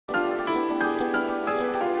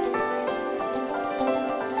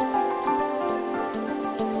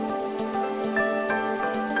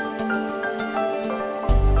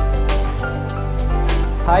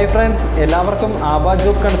Hi friends, എല്ലാവർക്കും Aba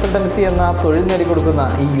job consultancy എന്ന തൊഴിൽ നേടിക്കൊടുക്കുന്ന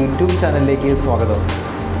ഈ യൂട്യൂബ് ചാനലിലേക്ക് സ്വാഗതം.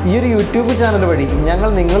 ഈ ഒരു യൂട്യൂബ് ചാനൽ വഴി ഞങ്ങൾ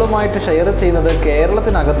നിങ്ങളുമായിട്ട് ഷെയർ ചെയ്യുന്നത്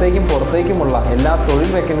കേരളത്തിനകത്തേക്കും പുറത്തേക്കുമുള്ള എല്ലാ തൊഴിൽ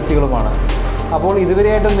വേക്കൻസികളുമാണ്. അപ്പോൾ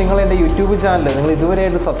ഇതുവരെയായിട്ടും നിങ്ങൾ എൻ്റെ യൂട്യൂബ് ചാനൽ നിങ്ങൾ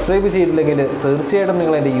ഇതുവരെയായിട്ട് സബ്സ്ക്രൈബ് ചെയ്തില്ലെങ്കിൽ തീർച്ചയായിട്ടും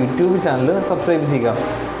നിങ്ങൾ എൻ്റെ യൂട്യൂബ് ചാനൽ സബ്സ്ക്രൈബ് ചെയ്യുക.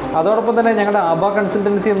 അതോടൊപ്പം തന്നെ ഞങ്ങളുടെ ആബ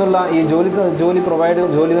കൺസൾട്ടൻസി എന്നുള്ള ഈ ജോലി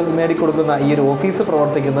നേടിക്കൊടുക്കുന്ന ഈ ഒരു ഓഫീസ്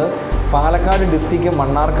പ്രവർത്തിക്കുന്നത് Palakkad district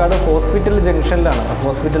Mannarkkad hospital ജംഗ്ഷനിലാണ്.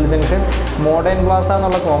 Hospital junction modern Plaza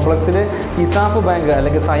എന്നുള്ള കോംപ്ലക്സിൽ ഇസാഫ് ബാങ്ക്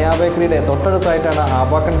അല്ലെങ്കിൽ സയാ ബേക്കറിയുടെ തൊട്ടടുത്തായിട്ടാണ്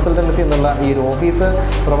ആബ കൺസൾട്ടൻസി എന്നുള്ള ഈ ഒരു ഓഫീസ്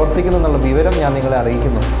പ്രവർത്തിക്കുന്നതെന്നുള്ള വിവരം ഞാൻ നിങ്ങളെ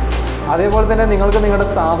അറിയിക്കുന്നു. അതേപോലെ തന്നെ നിങ്ങൾക്ക് നിങ്ങളുടെ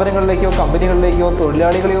സ്ഥാപനങ്ങളിലേക്കോ കമ്പനികളിലേക്കോ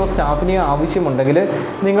തൊഴിലാളികളെയോ സ്റ്റാഫിനെയോ ആവശ്യമുണ്ടെങ്കിൽ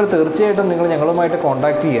നിങ്ങൾ തീർച്ചയായിട്ടും ഞങ്ങളുമായിട്ട്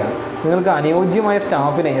കോൺടാക്റ്റ് ചെയ്യുക. നിങ്ങൾക്ക് അനുയോജ്യമായ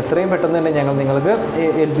സ്റ്റാഫിനെ എത്രയും പെട്ടെന്ന് തന്നെ ഞങ്ങൾ നിങ്ങൾക്ക്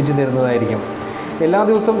ഏൽപ്പിച്ചു തരുന്നതായിരിക്കും. എല്ലാ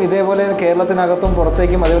ദിവസവും ഇതേപോലെ കേരളത്തിനകത്തും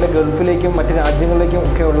പുറത്തേക്കും അതേപോലെ ഗൾഫിലേക്കും മറ്റ് രാജ്യങ്ങളിലേക്കും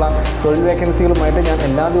ഒക്കെയുള്ള തൊഴിൽ വേക്കൻസികളുമായിട്ട് ഞാൻ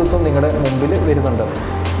എല്ലാ ദിവസവും നിങ്ങളുടെ മുമ്പിൽ വരുന്നുണ്ട്.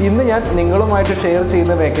 ഇന്ന് ഞാൻ നിങ്ങളുമായിട്ട് ഷെയർ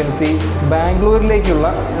ചെയ്യുന്ന വേക്കൻസി ബാംഗ്ലൂരിലേക്കുള്ള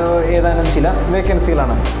ഏതാനും ചില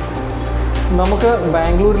വേക്കൻസികളാണ്. നമുക്ക്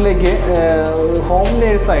ബാംഗ്ലൂരിലേക്ക് ഹോം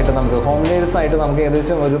നേഴ്സായിട്ട് നമുക്ക്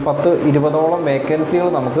ഏകദേശം ഒരു 10-20ഓളം വേക്കൻസികൾ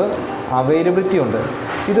നമുക്ക് അവൈലബിലിറ്റി ഉണ്ട്.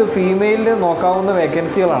 ഇത് ഫീമെയിലിൽ നോക്കാവുന്ന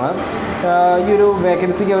വേക്കൻസികളാണ്. ഈ ഒരു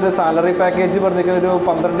വേക്കൻസിക്ക് ഒരു സാലറി പാക്കേജ് പറഞ്ഞിരിക്കുന്നത് ഒരു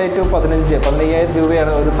 12-15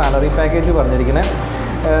 രൂപയാണ് ഒരു സാലറി പാക്കേജ് പറഞ്ഞിരിക്കുന്നത്.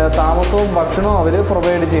 താമസവും ഭക്ഷണവും അവർ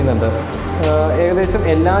പ്രൊവൈഡ് ചെയ്യുന്നുണ്ട്. ഏകദേശം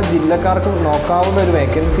എല്ലാ ജില്ലക്കാർക്കും നോക്കാവുന്ന ഒരു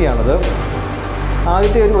വേക്കൻസിയാണിത്.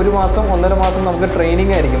 ആദ്യത്തെ ഒരു മാസം 1.5 മാസം നമുക്ക്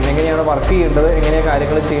ട്രെയിനിങ് ആയിരിക്കും. എങ്ങനെയാണ് വർക്ക് ചെയ്യേണ്ടത്, എങ്ങനെയാണ്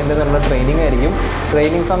കാര്യങ്ങൾ ചെയ്യേണ്ടത് എന്നുള്ള ട്രെയിനിങ് ആയിരിക്കും.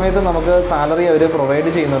 ട്രെയിനിങ് സമയത്ത് നമുക്ക് സാലറി അവർ പ്രൊവൈഡ്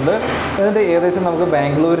ചെയ്യുന്നുണ്ട്. എന്നിട്ട് ഏകദേശം നമുക്ക്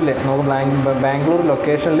ബാംഗ്ലൂർ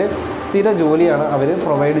ലൊക്കേഷനിൽ സ്ഥിര ജോലിയാണ് അവർ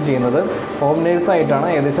പ്രൊവൈഡ് ചെയ്യുന്നത്. ഹോം നേഴ്സായിട്ടാണ്.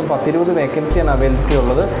 ഏകദേശം 10-20 വേക്കൻസിയാണ് അവൈലബിലിറ്റി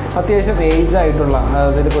ഉള്ളത്. അത്യാവശ്യം ഏജ് ആയിട്ടുള്ള,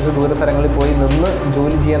 അതിൽ കുറച്ച് ദൂര സ്ഥലങ്ങളിൽ പോയി നിന്ന്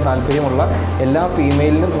ജോലി ചെയ്യാൻ താല്പര്യമുള്ള എല്ലാ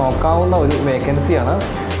ഫീമെയിലിനും നോക്കാവുന്ന ഒരു വേക്കൻസിയാണ്.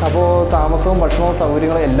 അപ്പോൾ താമസവും ഭക്ഷണവും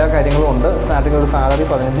സൗകര്യങ്ങളും എല്ലാ കാര്യങ്ങളും ഉണ്ട്. സ്റ്റാർട്ടിങ് ഒരു സാലറി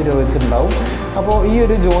 15 രൂപ വെച്ചിട്ടുണ്ടാവും. അപ്പോൾ ഈ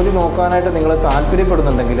ഒരു ജോലി നോക്കാനായിട്ട് നിങ്ങൾ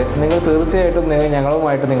താല്പര്യപ്പെടുന്നുണ്ടെങ്കിൽ നിങ്ങൾ തീർച്ചയായിട്ടും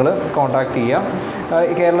ഞങ്ങളുമായിട്ട് നിങ്ങൾ കോൺടാക്റ്റ് ചെയ്യാം.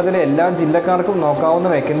 കേരളത്തിലെ എല്ലാ ജില്ലക്കാർക്കും നോക്കാവുന്ന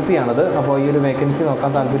വേക്കൻസിയാണത്. അപ്പോൾ ഈ ഒരു വേക്കൻസി നോക്കാൻ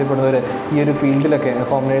താല്പര്യപ്പെടുന്നവർ ഈ ഒരു ഫീൽഡിലൊക്കെ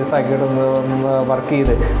ഹോം നേഴ്സാക്കിയിട്ട് വർക്ക്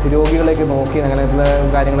ചെയ്ത് രോഗികളെയൊക്കെ നോക്കി അങ്ങനത്തെ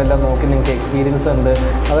കാര്യങ്ങളെല്ലാം നോക്കി നിങ്ങൾക്ക് എക്സ്പീരിയൻസ് ഉണ്ട്,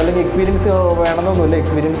 അതല്ലെങ്കിൽ എക്സ്പീരിയൻസ് വേണമെന്നൊന്നുമില്ല,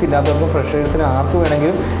 എക്സ്പീരിയൻസ് ഇല്ലാത്തവർക്കും ഫ്രഷേഴ്സിന് ആർക്ക്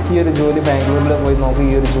വേണമെങ്കിലും ഈ ഒരു ജോലി ബാംഗ്ലൂരിൽ പോയി നോക്കി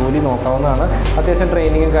ഈ ഒരു ജോലി നോക്കാവുന്നതാണ്. അത്യാവശ്യം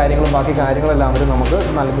ട്രെയിനിങ്ങും കാര്യങ്ങളും ബാക്കി കാര്യങ്ങളെല്ലാം അവർ നമുക്ക്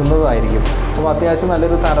നൽകുന്നതായിരിക്കും. അപ്പോൾ അത്യാവശ്യം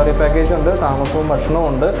നല്ലൊരു സാലറി പാക്കേജ് ഉണ്ട്, താമസവും ഭക്ഷണവും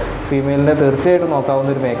ഉണ്ട്. ഫീമെയിലിനെ തീർച്ചയായിട്ടും നോക്കാവുന്ന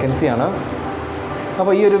ഒരു വേക്കൻസിയാണ്.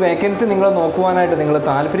 അപ്പോൾ ഈ ഒരു വേക്കൻസി നിങ്ങൾ നോക്കുവാനായിട്ട് നിങ്ങൾ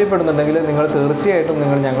താല്പര്യപ്പെടുന്നുണ്ടെങ്കിൽ നിങ്ങൾ തീർച്ചയായിട്ടും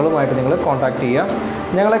ഞങ്ങളുമായിട്ട് കോൺടാക്റ്റ് ചെയ്യാം.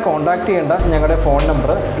 ഞങ്ങളെ കോൺടാക്റ്റ് ചെയ്യേണ്ട ഞങ്ങളുടെ ഫോൺ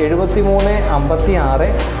നമ്പർ 73 56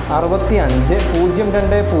 65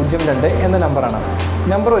 0202 എന്ന നമ്പറാണ്.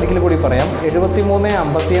 നമ്പർ ഒരിക്കൽ കൂടി പറയാം, 73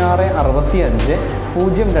 56 65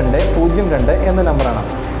 0202 എന്ന നമ്പറാണ്.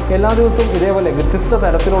 എല്ലാ ദിവസവും ഇതേപോലെ വ്യത്യസ്ത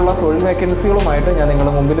തരത്തിലുള്ള തൊഴിൽ വേക്കൻസികളുമായിട്ട് ഞാൻ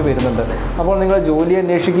നിങ്ങളുടെ മുമ്പിൽ വരുന്നുണ്ട്. അപ്പോൾ നിങ്ങൾ ജോലി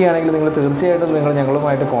അന്വേഷിക്കുകയാണെങ്കിൽ നിങ്ങൾ തീർച്ചയായിട്ടും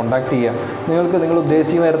ഞങ്ങളുമായിട്ട് കോൺടാക്റ്റ് ചെയ്യുക. നിങ്ങൾ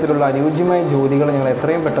ഉദ്ദേശിക്കുന്ന തരത്തിലുള്ള അനുയോജ്യമായ ജോലികൾ ഞങ്ങൾ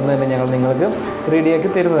എത്രയും പെട്ടെന്ന് തന്നെ നിങ്ങൾക്ക്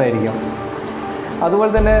റെഡിയാക്കി തരുന്നതായിരിക്കും.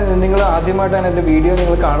 അതുപോലെ തന്നെ നിങ്ങൾ ആദ്യമായിട്ടാണ് എൻ്റെ വീഡിയോ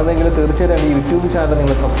നിങ്ങൾ കാണുന്നതെങ്കിൽ തീർച്ചയായിട്ടും എൻ്റെ യൂട്യൂബ് ചാനൽ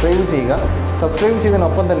നിങ്ങൾ സബ്സ്ക്രൈബ് ചെയ്യുക. സബ്സ്ക്രൈബ്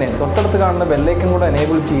ചെയ്തതിനൊപ്പം തന്നെ തൊട്ടടുത്ത് കാണുന്ന ബെല്ലൈക്കൻ കൂടെ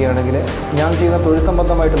എനേബിൾ ചെയ്യുകയാണെങ്കിൽ ഞാൻ ചെയ്യുന്ന തൊഴിൽ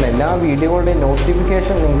സംബന്ധമായിട്ടുള്ള എല്ലാ വീഡിയോകളുടെയും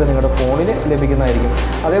നോട്ടിഫിക്കേഷൻ നിങ്ങൾക്ക് നിങ്ങളുടെ ഫോണിൽ ലഭിക്കുന്നതായിരിക്കും.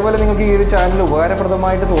 അതേപോലെ നിങ്ങൾക്ക് ഈ ഒരു ചാനൽ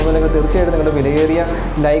ഉപകാരപ്രദമായിട്ട് തോന്നുന്നുണ്ടെങ്കിൽ തീർച്ചയായിട്ടും നിങ്ങളുടെ വിലയേറിയ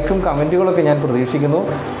ലൈക്കും കമൻറ്റുകളൊക്കെ ഞാൻ പ്രതീക്ഷിക്കുന്നു.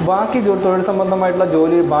 ബാക്കി തൊഴിൽ സംബന്ധമായിട്ടുള്ള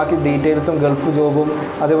ബാക്കി ഡീറ്റെയിൽസും ഗൾഫ് ജോബും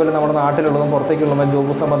അതേപോലെ നമ്മുടെ നാട്ടിലുള്ളതും പുറത്തേക്കുള്ള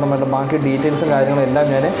ജോബ് സംബന്ധമായിട്ടുള്ള ബാക്കി ഡീറ്റെയിൽസും കാര്യങ്ങളും എല്ലാം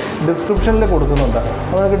ഞാൻ ഡിസ്ക്രിപ്ഷനിൽ കൊടുക്കുന്നുണ്ട്.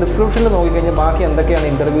 അപ്പോൾ നിങ്ങൾക്ക് ഡിസ്ക്രിപ്ഷനിൽ നോക്കിക്കഴിഞ്ഞാൽ ബാക്കി എന്തൊക്കെയാണ്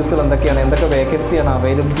ഇൻ്റർവ്യൂസുകൾ എന്തൊക്കെ വേക്കൻസിയാണ്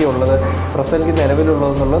അവൈലബിലിറ്റി ഉള്ളത്, പ്രസൻറ്റ്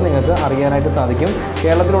നിലവിലുള്ളതെന്നുള്ളത് നിങ്ങൾക്ക് അറിയാനായിട്ട് സാധിക്കും.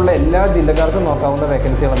 കേരളത്തിലുള്ള എല്ലാ ജില്ലക്കാർക്കും നോക്കാവുന്ന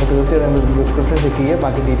വേക്കൻസികളാണ്. തീർച്ചയായിട്ടും ഡിസ്ക്രിപ്ഷൻ ചെക്ക് ചെയ്യുക,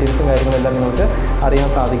 ബാക്കി ഡീറ്റെയിൽസും കാര്യങ്ങളെല്ലാം നിങ്ങൾക്ക് അറിയാൻ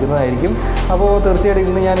സാധിക്കുന്നതായിരിക്കും. അപ്പോൾ തീർച്ചയായിട്ടും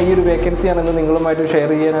ഇന്ന് ഞാൻ ഈ ഒരു വേക്കൻസിയാണ് നിങ്ങളുമായിട്ട്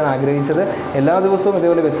ഷെയർ ചെയ്യാൻ ഞാൻ ആഗ്രഹിച്ചത്. എല്ലാ ദിവസവും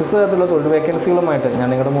ഇതേപോലെ വ്യത്യസ്ത തരത്തിലുള്ള തൊഴിൽ വേക്കൻസികളുമായിട്ട് ഞാൻ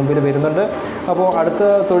നിങ്ങളുടെ മുമ്പിൽ വരുന്നുണ്ട്. അപ്പോൾ അടുത്ത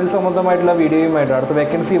തൊഴിൽ സംബന്ധമായിട്ടുള്ള വീഡിയോയുമായിട്ട് അടുത്ത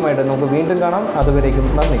വേക്കൻസിയുമായിട്ട് നമുക്ക് വീണ്ടും കാണാം. അതുവരേക്കും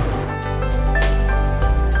നന്ദി.